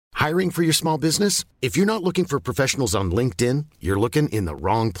Hiring for your small business? If you're not looking for professionals on LinkedIn, you're looking in the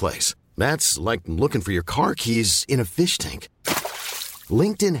wrong place. That's like looking for your car keys in a fish tank.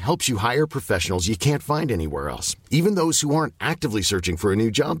 LinkedIn helps you hire professionals you can't find anywhere else, even those who aren't actively searching for a new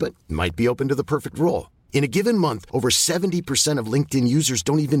job but might be open to the perfect role. In a given month, over 70% of LinkedIn users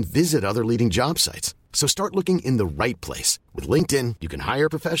don't even visit other leading job sites. So start looking in the right place. With LinkedIn, you can hire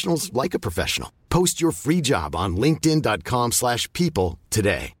professionals like a professional. Post your free job on linkedin.com/people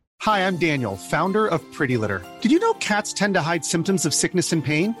today. Hi, I'm Daniel, founder of Pretty Litter. Did you know cats tend to hide symptoms of sickness and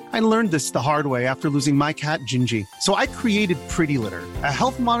pain? I learned this the hard way after losing my cat, Gingy. So I created Pretty Litter, a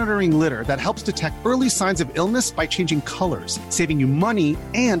health monitoring litter that helps detect early signs of illness by changing colors, saving you money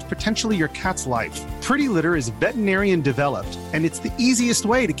and potentially your cat's life. Pretty Litter is veterinarian developed, and it's the easiest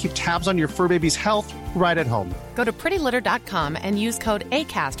way to keep tabs on your fur baby's health right at home. Go to prettylitter.com and use code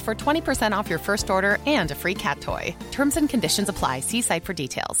ACAST for 20% off your first order and a free cat toy. Terms and conditions apply. See site for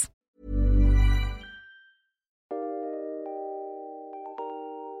details.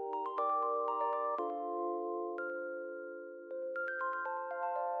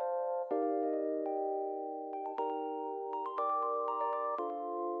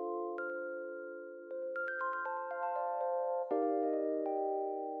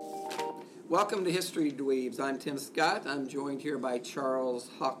 Welcome to History Dweebs. I'm Tim Scott. I'm joined here by Charles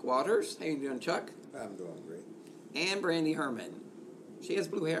Hawk Waters. How you doing, Chuck? I'm doing great. And Brandy Herman. She has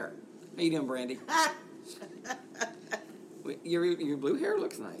blue hair. How you doing, Brandy? Your blue hair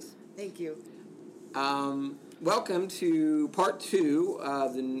looks nice. Thank you. Welcome to part 2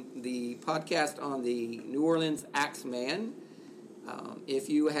 of the podcast on the New Orleans Axeman. If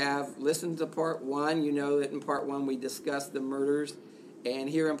you have listened to part 1, you know that in part 1 we discussed the murders. And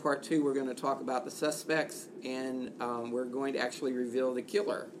here in part 2, we're going to talk about the suspects, and we're going to actually reveal the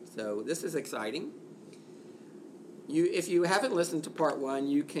killer. So this is exciting. If you haven't listened to part 1,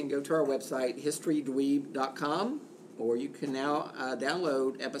 you can go to our website, historydweeb.com, or you can now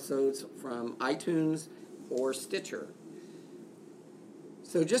download episodes from iTunes or Stitcher.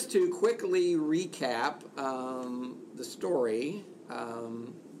 So just to quickly recap the story,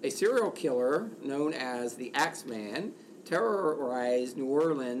 a serial killer known as the Axeman terrorized New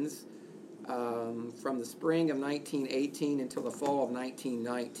Orleans from the spring of 1918 until the fall of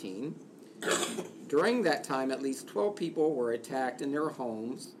 1919. During that time, at least 12 people were attacked in their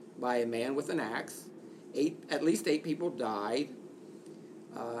homes by a man with an axe. At least 8 people died.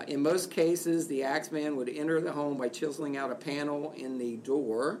 In most cases, the Axeman would enter the home by chiseling out a panel in the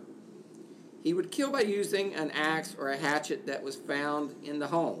door. He would kill by using an axe or a hatchet that was found in the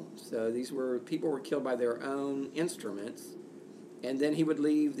home. So people were killed by their own instruments, and then he would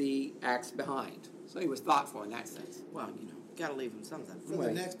leave the axe behind. So he was thoughtful in that sense. Well, gotta leave him something. For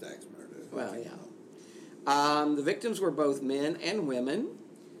the next axe murder. Well, yeah. The victims were both men and women.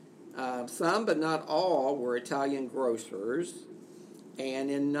 Some, but not all, were Italian grocers. And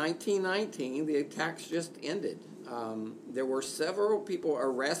in 1919, the attacks just ended. There were several people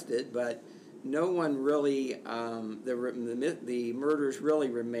arrested, but no one really, the murders really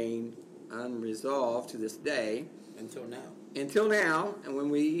remain unresolved to this day. Until now, and when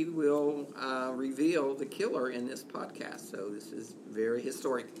we will reveal the killer in this podcast. So this is very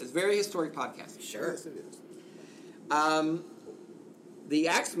historic. It's a very historic podcast. Sure. Yes, it is. The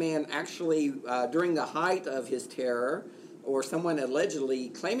Axeman actually, during the height of his terror, or someone allegedly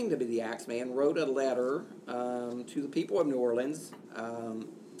claiming to be the Axeman, wrote a letter to the people of New Orleans.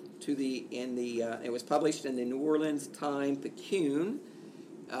 It was published in the New Orleans Times-Picayune,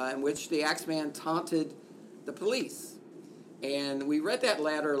 in which the Axeman taunted the police. And we read that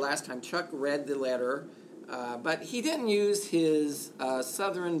letter last time. Chuck read the letter, but he didn't use his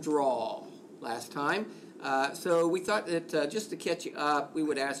southern drawl last time. So we thought that just to catch you up, we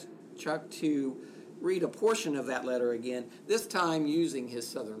would ask Chuck to read a portion of that letter again, this time using his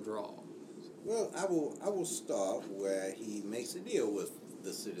southern drawl. Well, I will start where he makes a deal with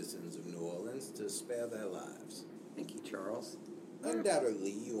the citizens of New Orleans to spare their lives. Thank you, Charles.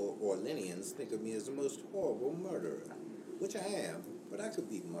 Undoubtedly, you Orleanians think of me as the most horrible murderer, which I am, but I could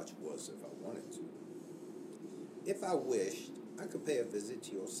be much worse if I wanted to. If I wished, I could pay a visit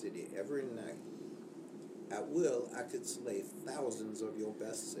to your city every night. At will, I could slay thousands of your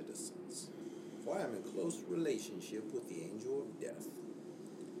best citizens, for I am in close relationship with the angel of death.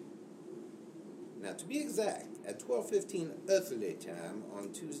 Now, to be exact, at 12:15 earthly time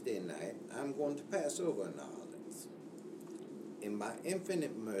on Tuesday night, I'm going to pass over New Orleans. In my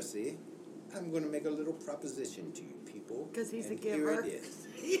infinite mercy, I'm going to make a little proposition to you people. Because he's a giver. Here it is.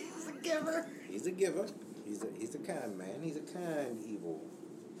 He's a giver. He's a giver. He's a kind man. He's a kind, evil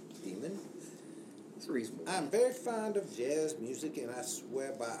demon. It's reasonable. I'm very fond of jazz music, and I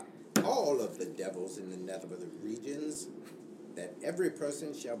swear by all of the devils in the nether regions that every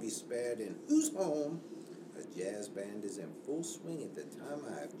person shall be spared in whose home a jazz band is in full swing at the time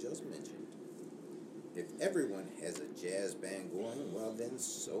I have just mentioned. If everyone has a jazz band going, well then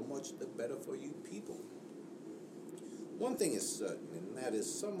so much the better for you people. One thing is certain, and that is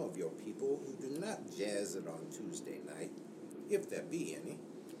some of your people who do not jazz it on Tuesday night, if there be any,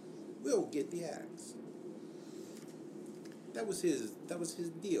 will get the axe. That was his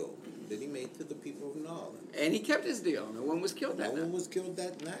deal that he made to the people of New Orleans. And he kept his deal. No one was killed that night. No one was killed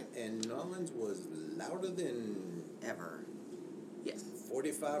that night, and New Orleans was louder than Ever. Yes.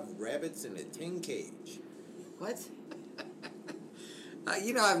 45 rabbits in a tin cage. What?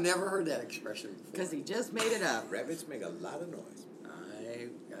 I've never heard that expression before. Because he just made it up. Rabbits make a lot of noise.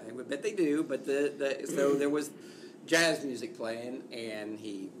 I would bet they do, but so there was jazz music playing, and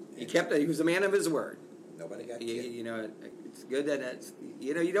he was a man of his word. Nobody got killed. It's good that it's,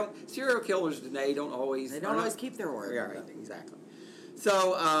 you don't, serial killers today don't always keep their word. Yeah, right, exactly.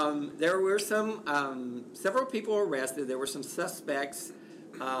 So there were several people arrested. There were some suspects,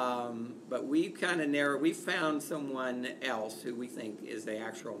 but we kind of we found someone else who we think is the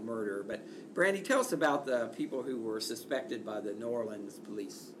actual murderer. But Brandy, tell us about the people who were suspected by the New Orleans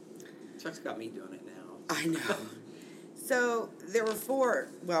police. Chuck's got me doing it now. I know. So there were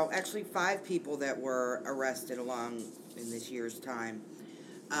 5 people that were arrested along in this year's time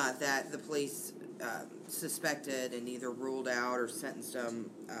that the police suspected and either ruled out or sentenced them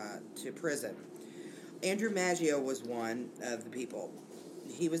to prison. Andrew Maggio was one of the people.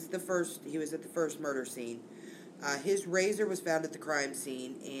 He was at the first murder scene. His razor was found at the crime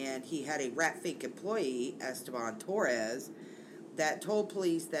scene, and he had a Ratfink employee, Esteban Torres, that told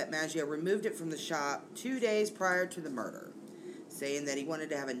police that Maggio removed it from the shop 2 days prior to the murder, saying that he wanted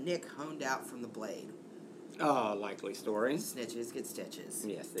to have a nick honed out from the blade. Oh, likely story. Snitches get stitches.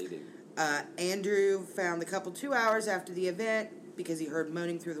 Yes, they do. Andrew found the couple 2 hours after the event because he heard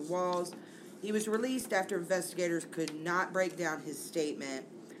moaning through the walls. He was released after investigators could not break down his statement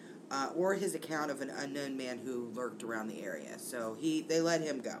or his account of an unknown man who lurked around the area. So they let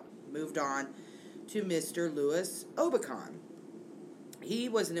him go. Moved on to Mr. Louis Obicon. He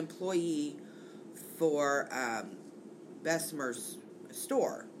was an employee for Bessemer's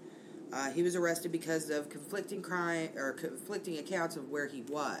store. He was arrested because of conflicting accounts of where he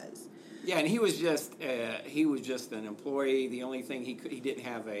was. Yeah, and he was just an employee. The only thing he didn't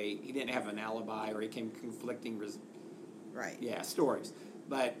have an alibi, or he came conflicting stories.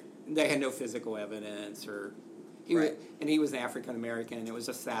 But they had no physical evidence, or he was African American, and it was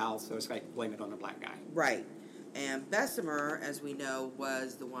the South, so it's like blame it on the black guy. Right. And Bessemer, as we know,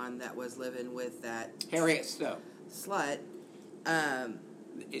 was the one that was living with that Harriet Stowe slut.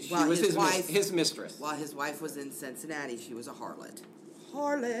 She was his mistress. While his wife was in Cincinnati, she was a harlot.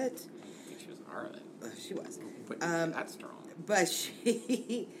 Harlot. I think she was a harlot. She was. That's strong.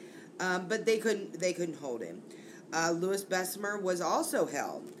 But they couldn't hold him. Louis Bessemer was also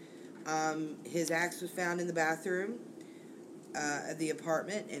held. His axe was found in the bathroom of the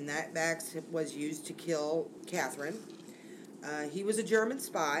apartment, and that axe was used to kill Catherine. He was a German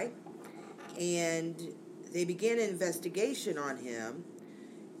spy, and they began an investigation on him.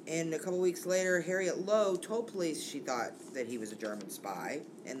 And a couple weeks later, Harriet Lowe told police she thought that he was a German spy,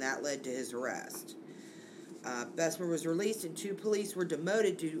 and that led to his arrest. Bessemer was released, and 2 police were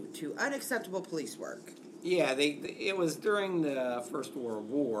demoted due to unacceptable police work. Yeah, it was during the First World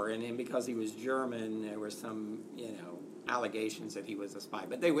War, and then because he was German, there were some, allegations that he was a spy.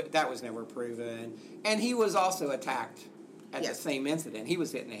 But that was never proven. And he was also attacked at the same incident. He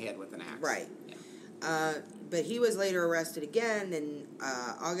was hit in the head with an axe. Right. Yeah. But he was later arrested again in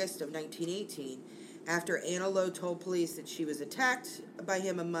August of 1918 after Anna Lowe told police that she was attacked by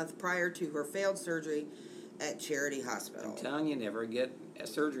him a month prior to her failed surgery at Charity Hospital. I'm telling you, never get a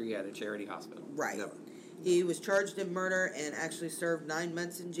surgery at a charity hospital. Right. Never. He was charged in murder and actually served 9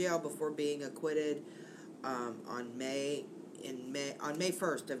 months in jail before being acquitted on May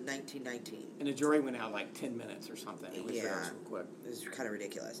 1st of 1919. And the jury went out like 10 minutes or something. It was very quick. It was kind of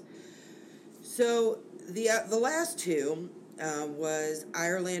ridiculous. So the last 2 was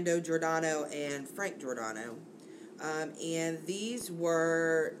Irlando Giordano and Frank Giordano. And these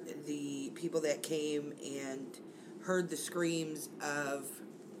were the people that came and heard the screams of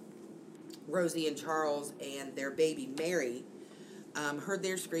Rosie and Charles and their baby Mary, heard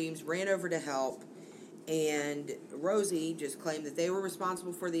their screams, ran over to help, and Rosie just claimed that they were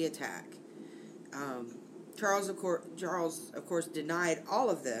responsible for the attack. Charles, of course, denied all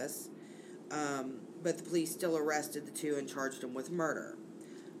of this, but the police still arrested the 2 and charged them with murder.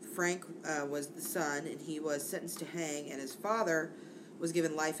 Frank was the son, and he was sentenced to hang, and his father was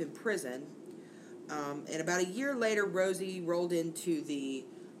given life in prison. And about a year later, Rosie rolled into the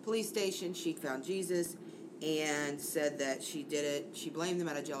police station. She found Jesus and said that she did it. She blamed them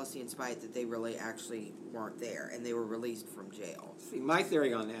out of jealousy and spite that they really actually weren't there, and they were released from jail. See, my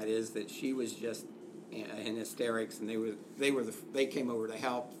theory on that is that she was just in hysterics, and they came over to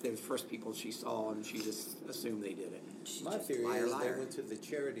help. They were the first people she saw, and she just assumed they did it. My theory is they went to the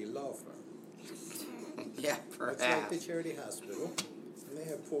charity law firm. Yeah, perhaps. It's like the charity hospital, and they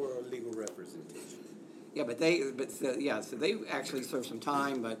have poor legal representation. Yeah, so they actually served some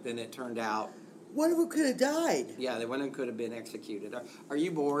time, but then it turned out. One of them could have died. Yeah, one of them could have been executed. Are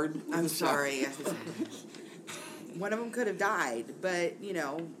you bored? I'm sorry. One of them could have died, but,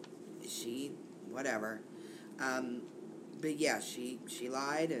 whatever. But yeah, she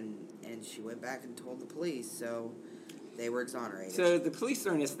lied, and she went back and told the police, so they were exonerated. So the police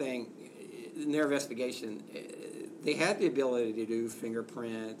during this thing, in their investigation, they had the ability to do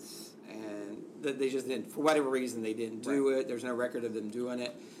fingerprints, and they just didn't. For whatever reason, they didn't do it. There's no record of them doing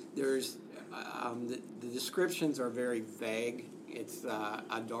it. There's the descriptions are very vague. It's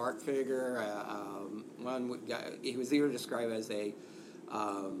a dark figure. He was either described as a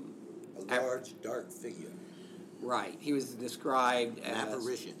large, dark figure. Right. He was described as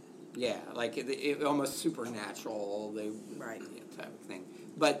apparition. Yeah, like it almost supernatural. Right. Type of thing.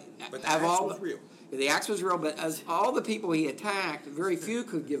 But the axe was real. The axe was real, but as all the people he attacked, very few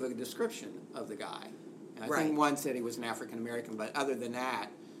could give a description of the guy. And I think one said he was an African American, but other than that,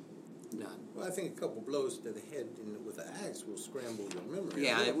 none. Well, I think a couple blows to the head with an axe will scramble your memory.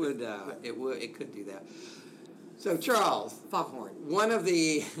 Yeah, it would. It could do that. So Charles Foghorn. One of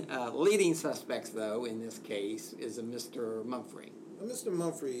the leading suspects, though, in this case, is a Mr. Mumphrey. Mr.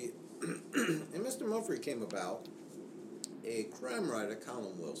 Mumphrey, and Mr. Mumphrey came about. A crime writer,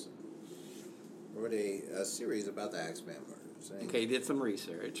 Colin Wilson, wrote a series about the Axeman murders. Okay, he did some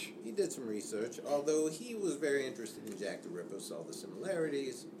research. He did some research, although he was very interested in Jack the Ripper, saw the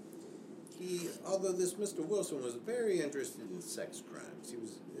similarities. Although this Mr. Wilson was very interested in sex crimes, he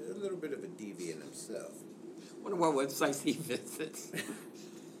was a little bit of a deviant himself. I wonder what websites he visits.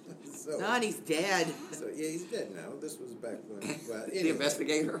 He's dead. So yeah, he's dead now. This was back when. Well, anyway, the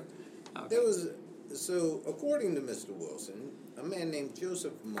investigator. Okay. According to Mr. Wilson, a man named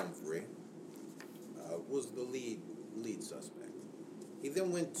Joseph Mumphrey was the lead suspect. He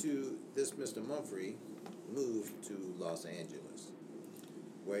then went to this Mr. Mumphrey, moved to Los Angeles,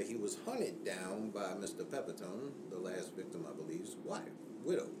 where he was hunted down by Mr. Pepitone, the last victim, I believe's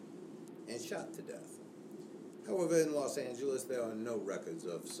widow, and shot to death. However, in Los Angeles, there are no records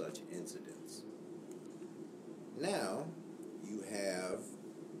of such incidents. Now, you have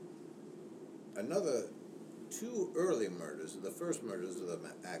another two early murders, the first murders of the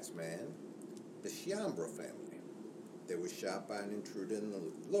Axeman, the Chiambra family. They were shot by an intruder in the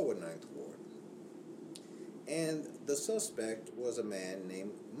lower Ninth Ward. And the suspect was a man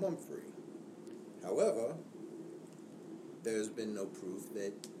named Mumphrey. However, there's been no proof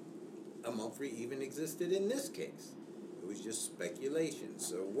that a Mumphrey even existed in this case. It was just speculation.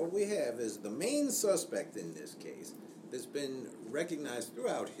 So what we have is the main suspect in this case that's been recognized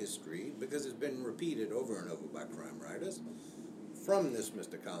throughout history because it's been repeated over and over by crime writers from this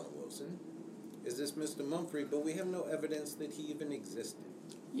Mr. Colin Wilson is this Mr. Mumphrey, but we have no evidence that he even existed.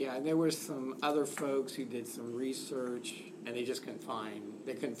 Yeah, and there were some other folks who did some research, and they just couldn't find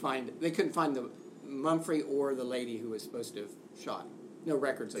the Mumphrey or the lady who was supposed to have shot him. No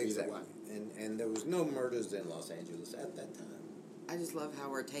records of either one. And there was no murders in Los Angeles at that time. I just love how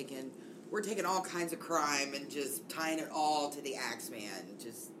we're taking all kinds of crime and just tying it all to the Axeman.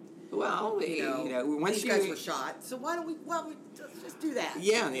 Once these guys were shot, so why don't we just do that?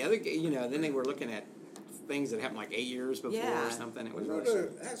 Yeah, and the other, then they were looking at things that happened like 8 years before or something. It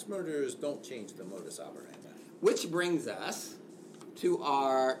was axe murderers don't change the modus operandi. Which brings us to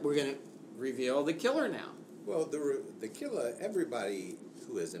we're going to reveal the killer now. Well, the killer, everybody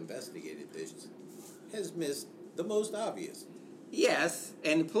who has investigated this has missed the most obvious. Yes,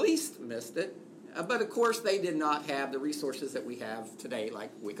 and the police missed it. But, of course, they did not have the resources that we have today, like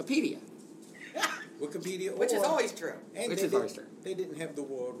Wikipedia. Wikipedia, which is always true. They didn't have the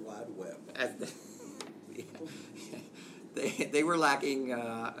World Wide Web. They were lacking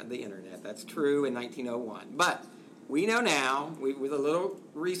the Internet. That's true in 1901. But we know now, with a little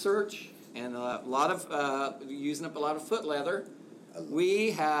research and a lot of using up a lot of foot leather,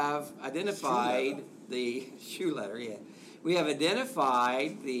 we have identified the shoe leather. Yeah, we have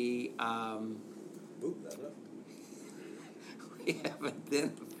identified the. We have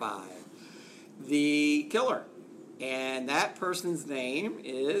identified the killer, And that person's name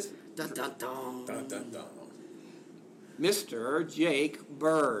is Dun, dun, dun. Dun, dun, dun. Mr. Jake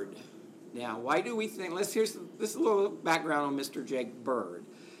Bird. Now, why do we think? This is a little background on Mr. Jake Bird.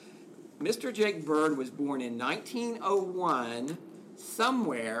 Mr. Jake Bird was born in 1901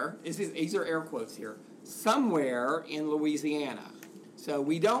 somewhere, these are air quotes here, somewhere in Louisiana. So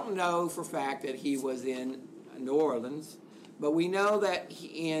we don't know for a fact that he was in New Orleans, but we know that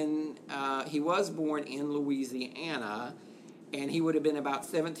he was born in Louisiana, and he would have been about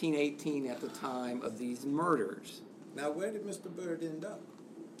 17, 18 at the time of these murders. Now, where did Mr. Bird end up?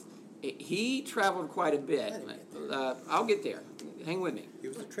 He traveled quite a bit. I'll get there. Hang with me. He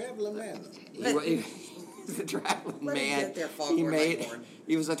was a traveling man. He was a traveling Let me man. get there, Foghorn.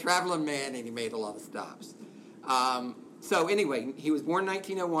 He was a traveling man, and he made a lot of stops. So anyway, he was born in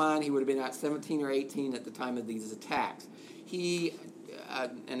 1901. He would have been about 17 or 18 at the time of these attacks. He,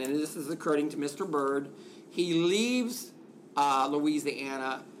 and then this is according to Mr. Bird, he leaves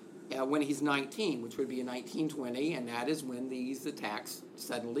Louisiana when he's 19, which would be in 1920, and that is when these attacks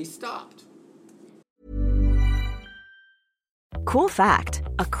suddenly stopped. Cool fact,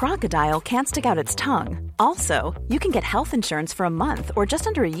 a crocodile can't stick out its tongue. Also, you can get health insurance for a month or just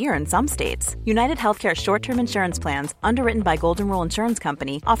under a year in some states. United Healthcare short-term insurance plans, underwritten by Golden Rule Insurance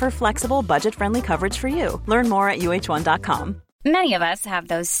Company, offer flexible, budget-friendly coverage for you. Learn more at uh1.com. Many of us have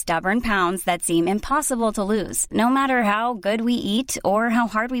those stubborn pounds that seem impossible to lose, no matter how good we eat or how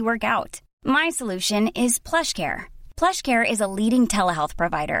hard we work out. My solution is PlushCare. PlushCare is a leading telehealth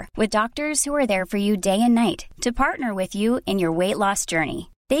provider with doctors who are there for you day and night to partner with you in your weight loss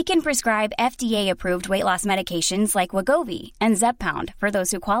journey. They can prescribe FDA-approved weight loss medications like Wegovy and Zepbound for those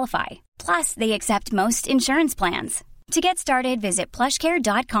who qualify. Plus, they accept most insurance plans. To get started, visit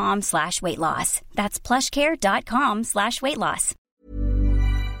plushcare.com/weightloss. That's plushcare.com/weightloss.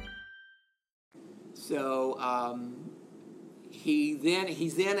 So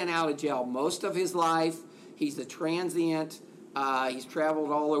he's in and out of jail most of his life. He's a transient. He's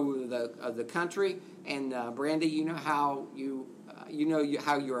traveled all over the country. And Brandy, you know how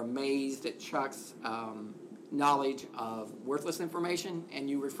how you're amazed at Chuck's knowledge of worthless information, and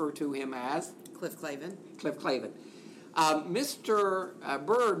you refer to him as Cliff Clavin. Cliff Clavin. Mr.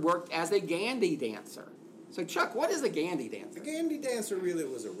 Bird worked as a Gandy dancer. So, Chuck, what is a Gandy dancer? The Gandy dancer really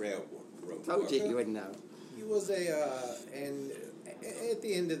was a railroad Told you worker. you wouldn't know. He was and at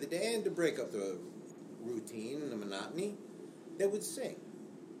the end of the day, and to break up the routine and the monotony, they would sing.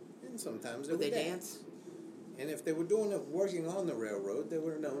 And sometimes they would dance. And if they were working on the railroad, they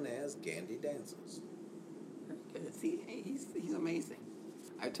were known as Gandy dancers. See, he's amazing.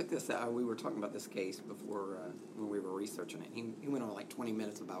 I took this. We were talking about this case before when we were researching it. He went on like 20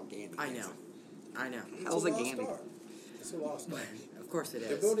 minutes about Gandy. I know. How's a Gandy? It's a lost art. Of course it is.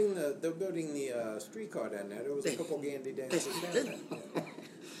 They're building the streetcar down there. There was a couple Gandy dancers down there.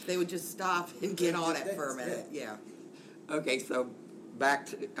 They would just stop and get on it for a minute. Yeah. Okay, so back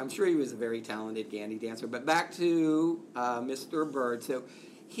to. I'm sure he was a very talented Gandy dancer, but back to Mr. Bird. So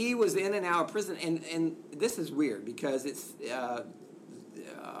he was in and out of prison, and this is weird because it's.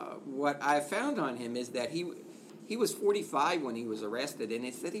 What I found on him is that he was 45 when he was arrested, and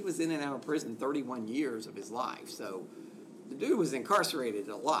it said he was in and out of prison 31 years of his life. So the dude was incarcerated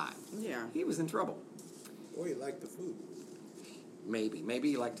a lot. Yeah. He was in trouble. Or he liked the food. Maybe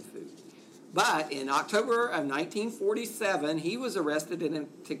he liked the food. But in October of 1947, he was arrested in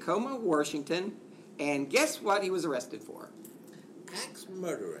Tacoma, Washington, and guess what he was arrested for? Axe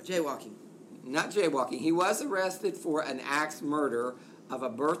murderer. Jaywalking. Not jaywalking. He was arrested for an axe murder of a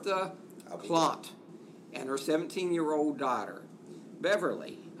Bertha Plant and her 17-year-old daughter,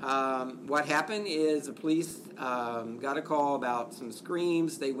 Beverly. What happened is the police got a call about some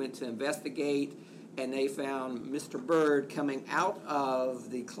screams. They went to investigate, and they found Mr. Bird coming out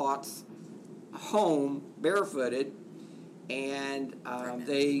of the Klotz home barefooted, and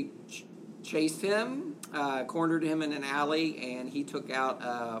they chased him, cornered him in an alley, and he took out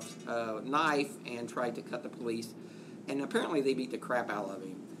a knife and tried to cut the police. And apparently they beat the crap out of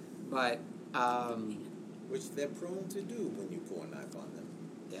him. But which they're prone to do when you pour a knife on them.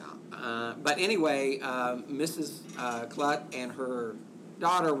 Yeah. But anyway, Mrs. Klutt and her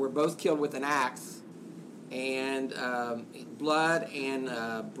daughter were both killed with an axe, and blood and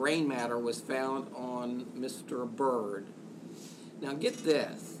brain matter was found on Mr. Bird. Now get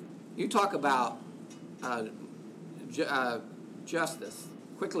this. You talk about justice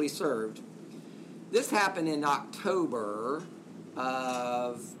quickly served. This happened in October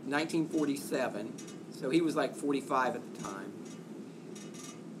of 1947, so he was like 45 at the time.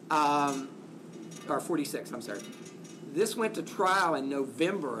 Or 46, I'm sorry. This went to trial in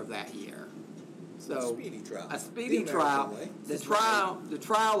November of that year. So A speedy trial. A speedy The trial. American way. The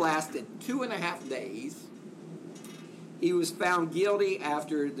trial lasted 2.5 days. He was found guilty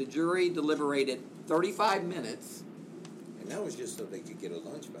after the jury deliberated 35 minutes. And that was just so they could get a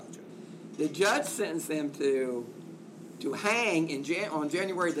lunch voucher. The judge sentenced him to hang on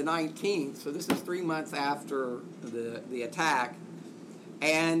January the 19th, so this is 3 months after the attack.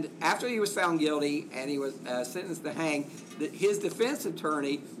 And after he was found guilty and he was sentenced to hang, his defense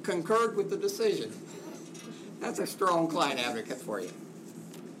attorney concurred with the decision. That's a strong client advocate for you.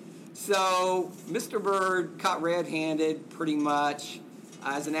 So Mr. Byrd caught red-handed pretty much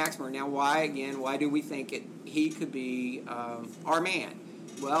as an axe murderer. Now, why do we think he could be our man?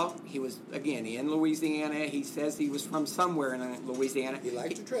 Well, he was, again, in Louisiana. He says he was from somewhere in Louisiana. He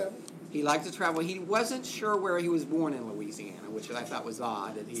liked to travel. He liked to travel. He wasn't sure where he was born in Louisiana, which I thought was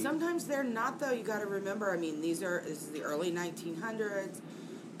odd. Sometimes they're not, though. You got to remember. I mean, this is the early 1900s.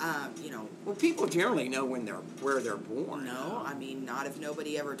 Well, people generally know where they're born. No, I mean, not if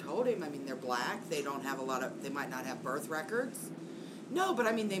nobody ever told him. I mean, they're black. They don't have they might not have birth records. No, but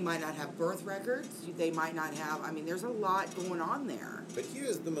I mean, they might not have birth records. They might not have. I mean, there's a lot going on there. But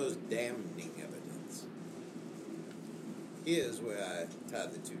here's the most damning evidence. Here's where I tie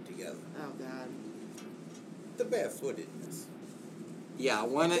the two together. Oh, God. The barefootedness. Yeah,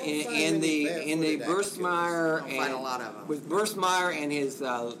 one in the Bursmeyer find a lot of them. With Bursmeyer and his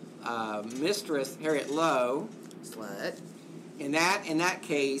mistress Harriet Lowe. Slut. In that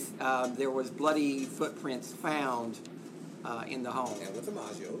case, there was bloody footprints found in the home. And with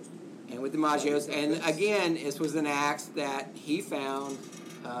the Maggios. And again, this was an axe that he found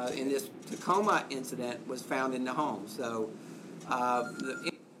in this Tacoma incident was found in the home. So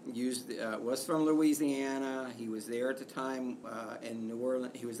was from Louisiana. He was there at the time in New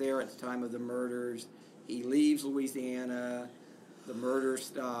Orleans. He was there at the time of the murders. He leaves Louisiana. The murders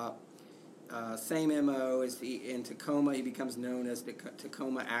stop. Same MO as in Tacoma. He becomes known as the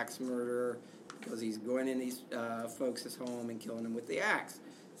Tacoma axe murderer because he's going in these folks' home and killing them with the axe.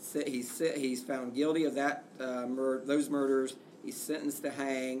 He's found guilty of those murders. He's sentenced to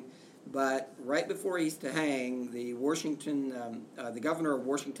hang. But right before he's to hang, the governor of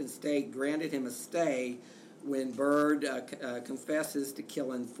Washington State granted him a stay when Byrd confesses to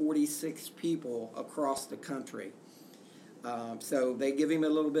killing 46 people across the country. So they give him a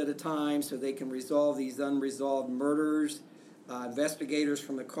little bit of time so they can resolve these unresolved murders. Investigators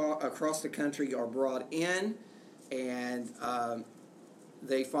from across the country are brought in, and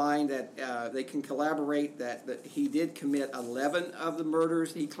they find that they can collaborate that he did commit 11 of the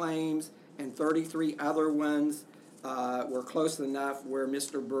murders he claims, and 33 other ones were close enough where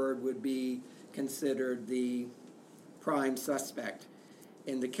Mr. Byrd would be considered the prime suspect.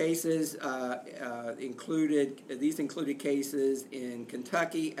 And the cases included cases in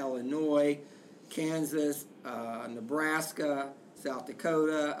Kentucky, Illinois, Kansas, Nebraska, South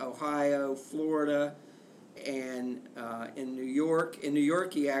Dakota, Ohio, Florida, and in New York. In New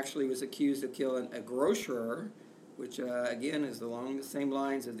York, he actually was accused of killing a grocer, which again is along the same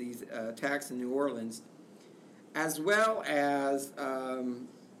lines of these attacks in New Orleans, as well as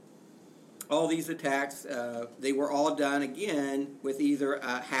all these attacks. They were all done again with either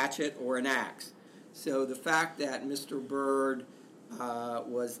a hatchet or an axe. So the fact that Mr. Byrd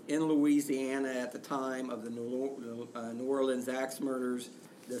was in Louisiana at the time of the New Orleans axe murders,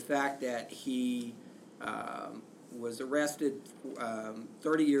 the fact that he was arrested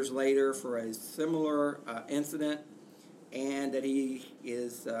 30 years later for a similar incident, and that he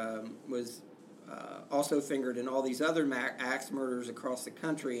was also fingered in all these other axe murders across the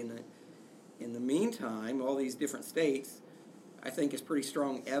country in the meantime, all these different states, I think is pretty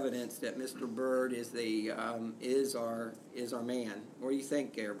strong evidence that Mr. Byrd is our man. What do you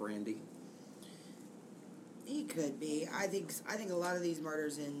think, Brandy? He could be. I think a lot of these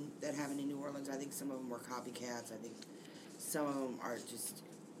murders that happened in New Orleans, I think some of them were copycats. I think some of them are just,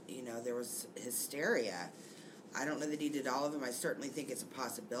 there was hysteria. I don't know that he did all of them. I certainly think it's a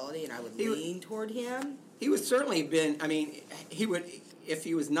possibility, and I would lean toward him. He would certainly have been, he would, if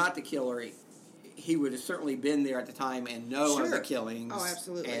he was not the killer, he would have certainly been there at the time and know of the killings. Oh,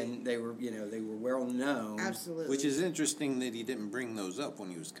 absolutely. And they were well known. Absolutely. Which is interesting that he didn't bring those up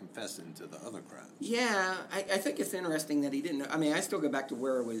when he was confessing to the other crimes. Yeah, I think it's interesting that he didn't. I still go back to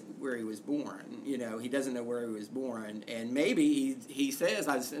where he was born. He doesn't know where he was born, and maybe he says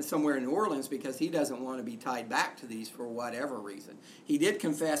I was somewhere in New Orleans because he doesn't want to be tied back to these for whatever reason. He did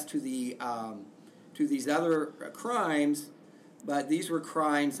confess to these other crimes. But these were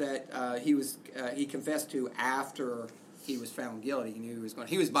crimes that he confessed to after he was found guilty. He knew he was going.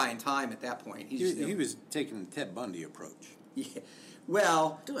 He was buying time at that point. He was taking the Ted Bundy approach. Yeah.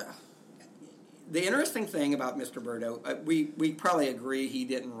 Well, The interesting thing about Mr. Byrd, we probably agree he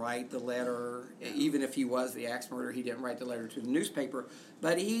didn't write the letter, even if he was the axe murderer, he didn't write the letter to the newspaper,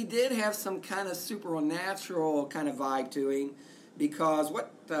 but he did have some kind of supernatural kind of vibe to him, because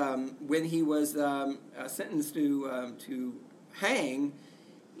when he was sentenced to hang,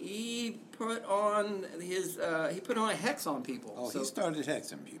 he put on a hex on people. Oh, he started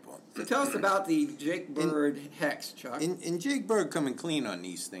hexing people. So tell us about the Jake Byrd hex, Chuck. In Jake Byrd coming clean on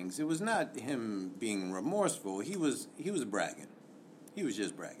these things, it was not him being remorseful. He was bragging. He was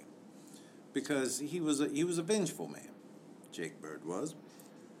just bragging, because he was a vengeful man. Jake Byrd was.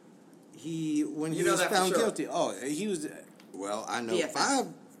 When he was found guilty. Oh, he was. Well, I know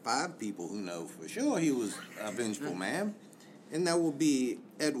five people who know for sure he was a vengeful man. And that will be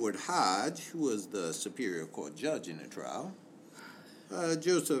Edward Hodge, who was the Superior Court judge in the trial,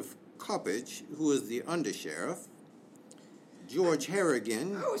 Joseph Coppage, who was the undersheriff, George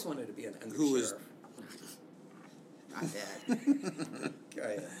Harrigan. I always wanted to be an undersheriff. Who was Not bad. Go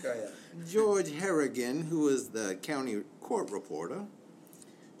ahead. George Harrigan, who was the county court reporter,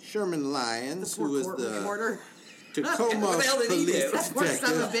 Sherman Lyons, who was the reporter. Tacoma What the hell did he police do? That poor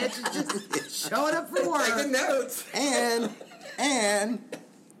son of a bitch is just showing up for work. Taking notes. And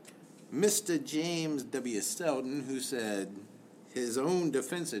Mr. James W. Selden, who said, his own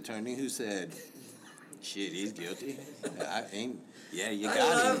defense attorney, who said, shit, he's guilty. You got him.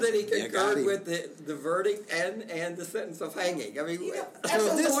 I love that he concurred with the verdict and the sentence of hanging. I mean, As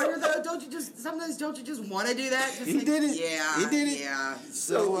a lawyer, though, don't you just want to do that? Just He did it. Yeah. He did it. Yeah.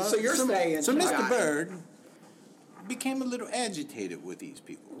 So you're saying... So Mr. Byrd became a little agitated with these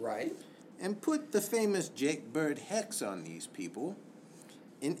people. Right. And put the famous Jake Byrd hex on these people,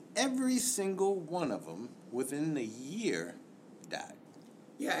 and every single one of them, within the year, died.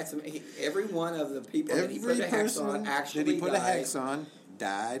 Yeah, every one of the people that he put a hex on actually died. a hex on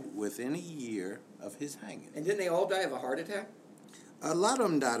died within a year of his hanging. And didn't they all die of a heart attack? A lot of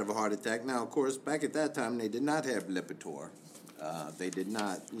them died of a heart attack. Now, of course, back at that time, they did not have Lipitor. They did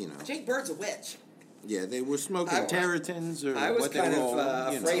not, Jake Bird's a witch. Yeah, they were smoking Territons or I was what kind they of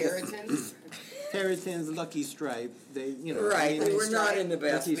were afraid of Territons, Lucky Strike. They, right. They were not in the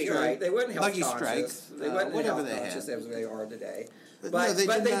best. Right. They wouldn't help Lucky Strikes. They wouldn't whatever help they conscious had. as they are today. But But, no, they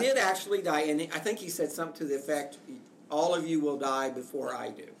but did they not- did actually die, and I think he said something to the effect, "All of you will die before I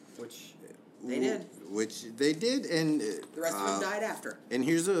do," which They did. Which they did, and The rest of them died after. And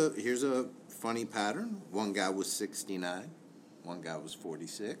here's a funny pattern. One guy was 69, one guy was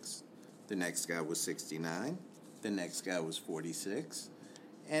 46, the next guy was 69, the next guy was 46,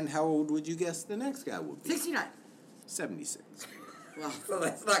 and how old would you guess the next guy would be? 69. 76. Well, so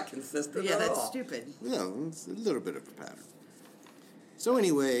that's not consistent. yeah, at that's all. stupid. Yeah, it's a little bit of a pattern. So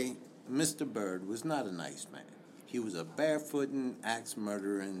anyway, Mr. Byrd was not a nice man. He was a barefooting,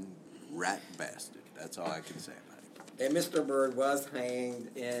 axe-murdering, rat bastard. That's all I can say about it. And Mr. Byrd was hanged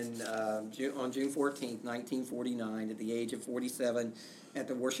on June 14th, 1949, at the age of 47, at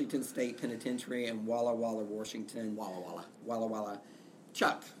the Washington State Penitentiary in Walla Walla, Washington. Walla Walla.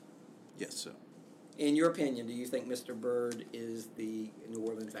 Chuck, Yes, sir. in your opinion, do you think Mr. Byrd is the New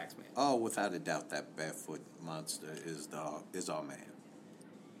Orleans Axeman? Oh, without a doubt, that barefoot monster is our man.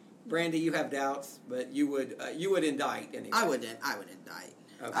 Brandy, you have doubts, but you would indict anyway. I would indict.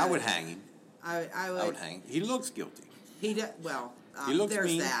 Okay. I would hang him. I would. I would hang him. He looks guilty. He He looks there's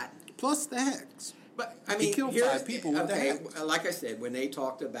mean. that. Plus the hex. But I He mean, killed here's- 5 people with the hex. Like I said, when they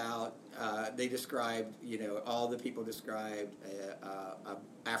talked about, they described, all the people described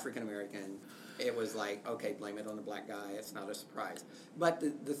African American. It was like, okay, blame it on the black guy. It's not a surprise. But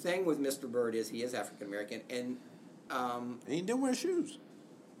the thing with Mr. Byrd is he is African American, and And he didn't wear shoes.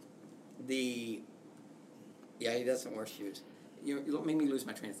 he doesn't wear shoes. You made me lose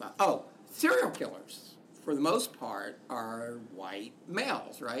my train of thought. Oh, serial killers, for the most part, are white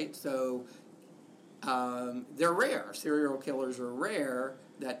males, right? So they're rare. Serial killers are rare.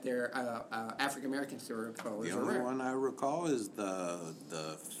 That they're African American serial killers The are only rare. one I recall is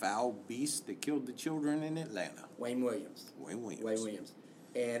the foul beast that killed the children in Atlanta. Wayne Williams. Wayne Williams. Wayne Williams.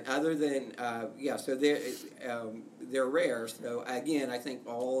 And other than so they're rare. So again, I think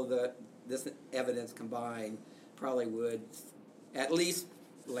all this evidence combined probably would at least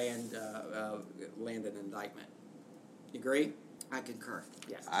land an indictment. You agree? I concur.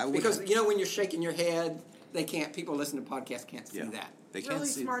 Yes. I would- Because when you're shaking your head, people listening to podcasts can't see that. They can't Really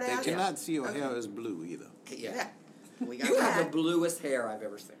see. smart They ass. cannot see your hair is blue either. Yeah. We got You that. have the bluest hair I've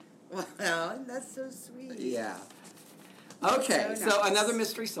ever seen. Well, that's so sweet. Yeah. Okay, So so nice. another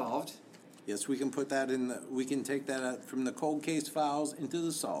mystery solved. Yes, we can put that we can take that out from the cold case files into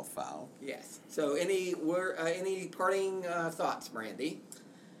the solved file. Yes. So any parting thoughts, Brandy?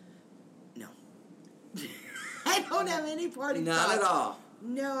 No. I don't have any party None thoughts. at all.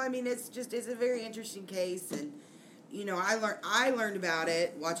 No, I mean it's a very interesting case, and I learned about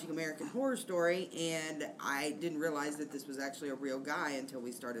it watching American Horror Story, and I didn't realize that this was actually a real guy until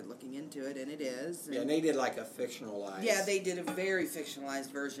we started looking into it, and it is. Yeah, and they did like a fictionalized. Yeah, they did a very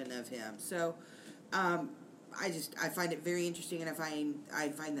fictionalized version of him. So, I find it very interesting, and I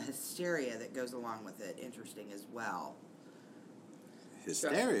find the hysteria that goes along with it interesting as well.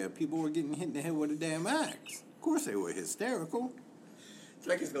 Hysteria? People were getting hit in the head with a damn axe. Of course they were hysterical.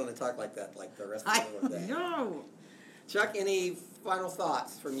 Chuck is going to talk like that like the rest of the day. No. Chuck, any final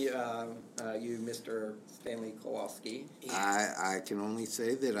thoughts from you, Mr. Stanley Kowalski? I can only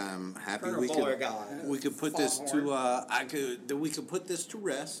say that I'm happy Colonel we Beauregard. could put this to we could put this to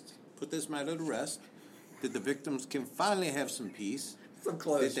rest, put this matter to rest, that the victims can finally have some peace, Some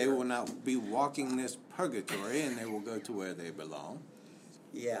closure. that they will not be walking this purgatory and they will go to where they belong.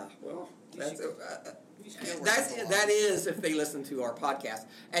 Yeah, well, that is if they listen to our podcast.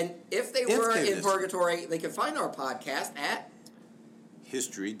 And if they were in purgatory, they can find our podcast at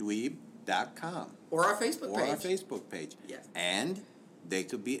HistoryDweeb.com. Or our Facebook page. Yes. And they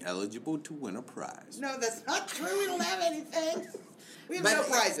could be eligible to win a prize. No, that's not true. We don't have anything. We have no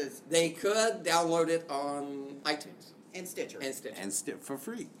prizes. They could download it on iTunes. And Stitcher. For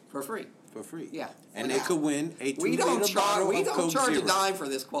free. For free. For free. Yeah. And they could win a 2-liter We don't Coke charge Zero. a dime for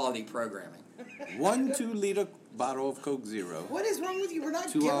this quality programming. 1 2-liter bottle of Coke Zero. What is wrong with you? We're not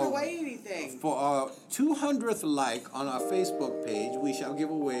giving away anything. For our 200th like on our Facebook page, we shall give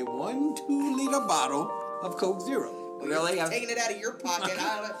away 1 2-liter bottle of Coke Zero. Well, really? You're taking it out of your pocket.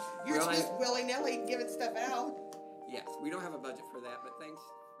 You're Really? just willy-nilly giving stuff out. Yes, we don't have a budget for that, but thanks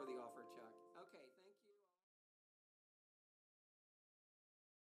for the offer, Chuck. Okay, thank you.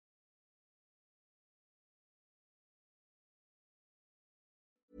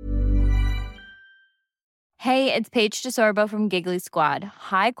 Hey, it's Paige DeSorbo from Giggly Squad.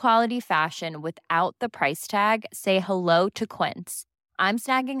 High quality fashion without the price tag. Say hello to Quince. I'm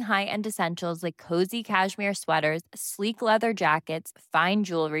snagging high-end essentials like cozy cashmere sweaters, sleek leather jackets, fine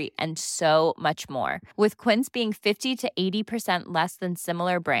jewelry, and so much more. With Quince being 50 to 80% less than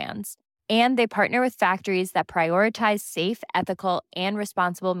similar brands. And they partner with factories that prioritize safe, ethical, and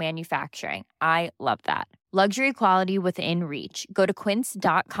responsible manufacturing. I love that. Luxury quality within reach. Go to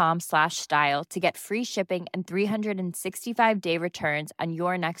quince.com/style to get free shipping and 365-day returns on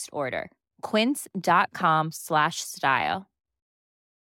your next order. Quince.com/style.